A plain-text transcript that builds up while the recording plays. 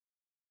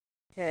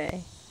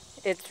Okay,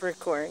 it's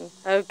recording.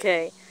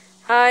 Okay,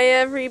 hi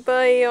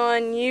everybody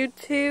on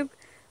YouTube.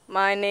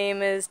 My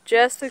name is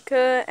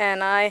Jessica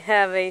and I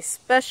have a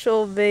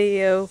special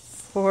video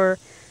for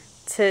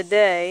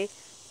today.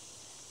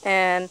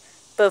 And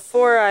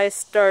before I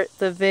start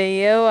the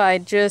video, I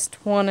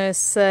just want to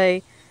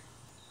say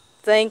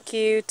thank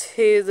you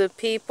to the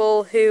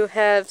people who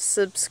have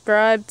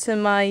subscribed to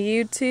my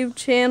YouTube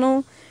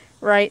channel.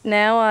 Right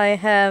now I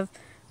have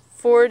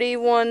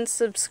 41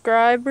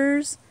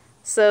 subscribers.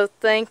 So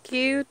thank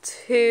you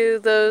to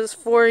those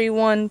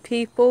 41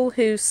 people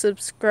who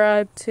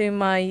subscribe to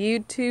my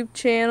YouTube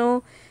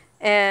channel.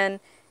 And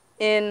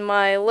in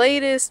my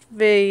latest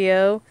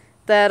video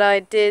that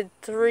I did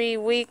 3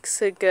 weeks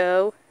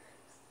ago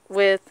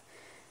with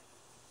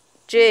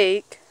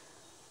Jake,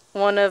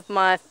 one of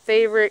my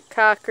favorite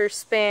Cocker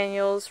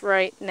Spaniels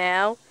right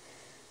now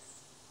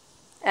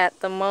at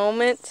the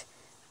moment.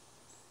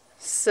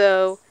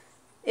 So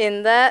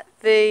in that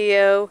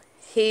video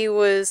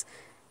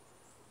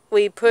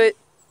we put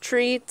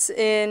treats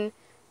in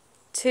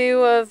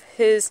 2 of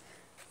his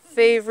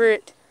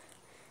favorite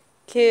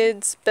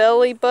kids'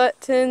 belly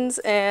buttons,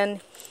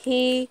 and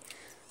he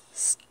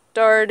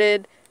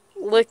started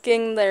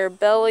licking their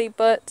belly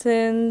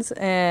buttons,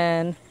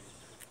 and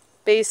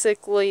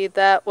basically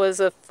that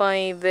was a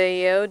funny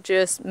video,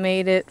 just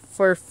made it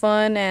for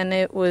fun, and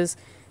it was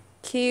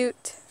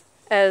cute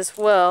as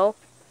well.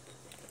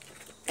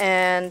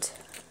 And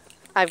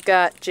I've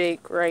got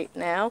Jake right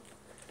now,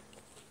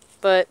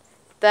 but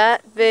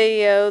that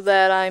video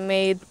that I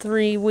made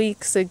 3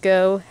 weeks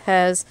ago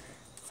has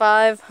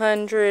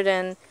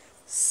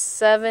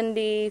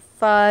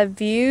 575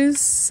 views,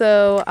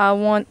 so I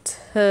want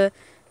to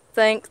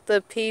thank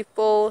the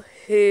people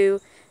who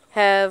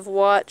have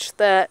watched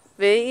that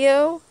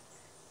video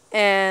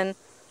and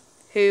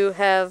who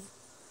have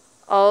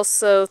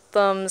also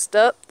thumbsed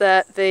up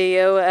that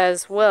video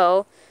as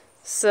well.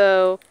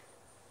 So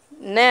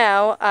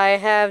now I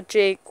have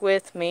Jake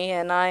with me,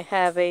 and I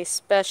have a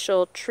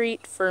special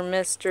treat for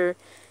Mr.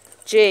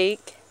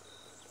 Jake,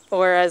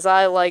 or as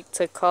I like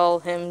to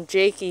call him,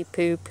 Jakey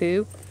Poo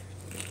Poo.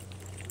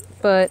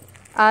 But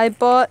I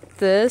bought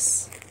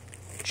this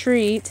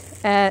treat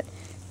at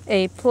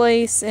a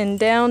place in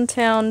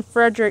downtown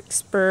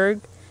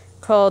Fredericksburg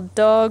called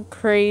Dog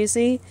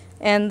Krazy,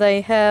 and they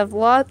have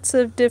lots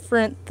of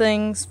different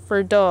things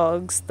for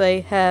dogs.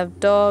 They have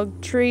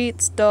dog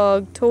treats,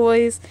 dog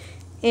toys,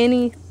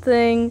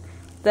 anything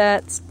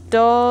that's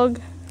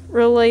dog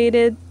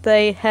related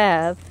they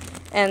have.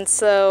 And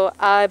so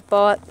I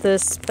bought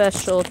this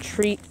special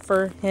treat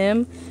for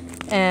him,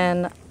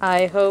 and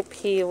I hope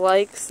he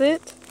likes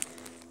it.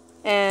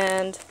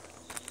 And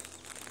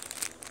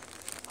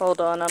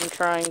hold on, I'm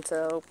trying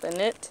to open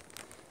it.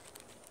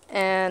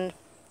 And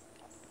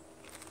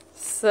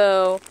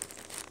so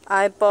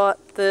I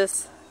bought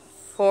this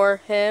for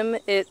him.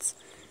 It's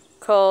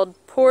called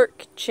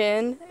pork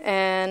chin,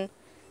 and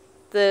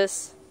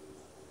this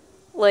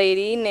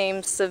lady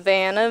named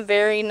Savannah,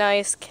 very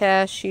nice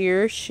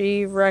cashier,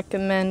 she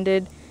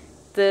recommended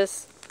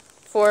this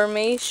for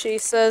me. She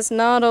says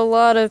not a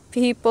lot of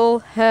people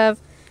have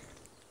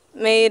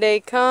made a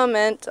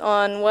comment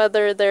on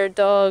whether their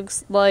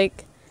dogs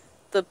like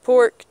the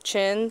pork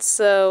chin,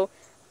 so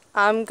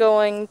I'm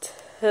going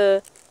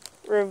to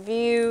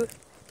review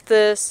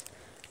this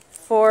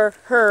for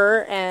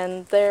her.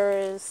 And there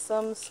is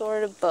some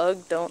sort of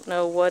bug, don't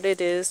know what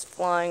it is,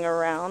 flying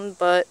around,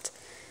 but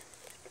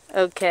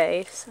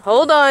okay.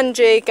 Hold on,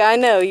 Jake, I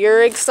know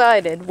you're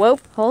excited. Whoa,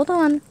 hold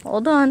on.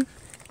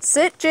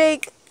 Sit,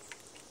 Jake.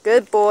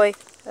 Good boy.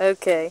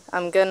 Okay,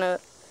 I'm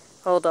gonna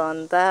hold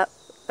on.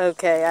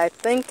 Okay, I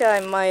think I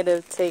might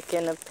have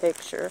taken a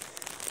picture.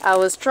 I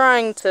was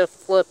trying to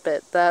flip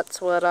it, that's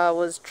what I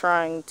was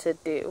trying to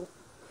do.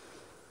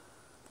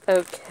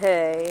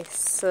 Okay,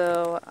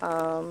 so,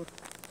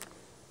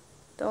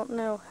 don't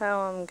know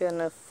how I'm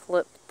gonna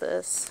flip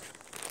this.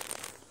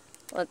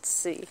 Let's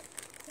see.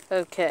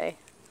 Okay.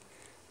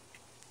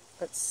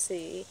 Let's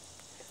see.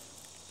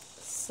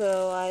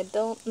 So, I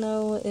don't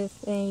know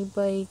if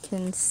anybody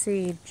can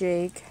see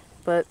Jake,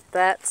 but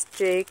that's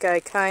Jake. I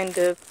kind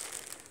of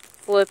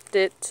flipped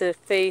it to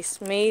face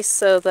me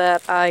so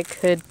that I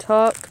could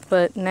talk,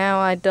 but now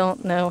I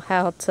don't know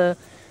how to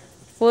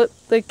flip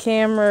the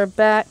camera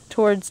back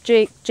towards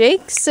Jake.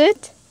 Jake,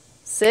 sit!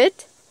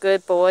 Sit!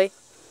 Good boy.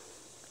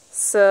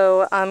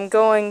 So I'm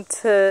going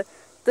to,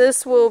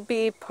 this will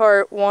be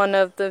part 1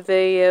 of the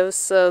video,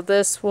 so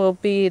this will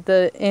be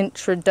the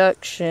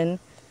introduction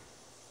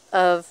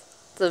of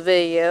the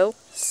video.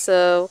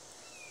 So,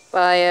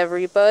 bye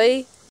everybody.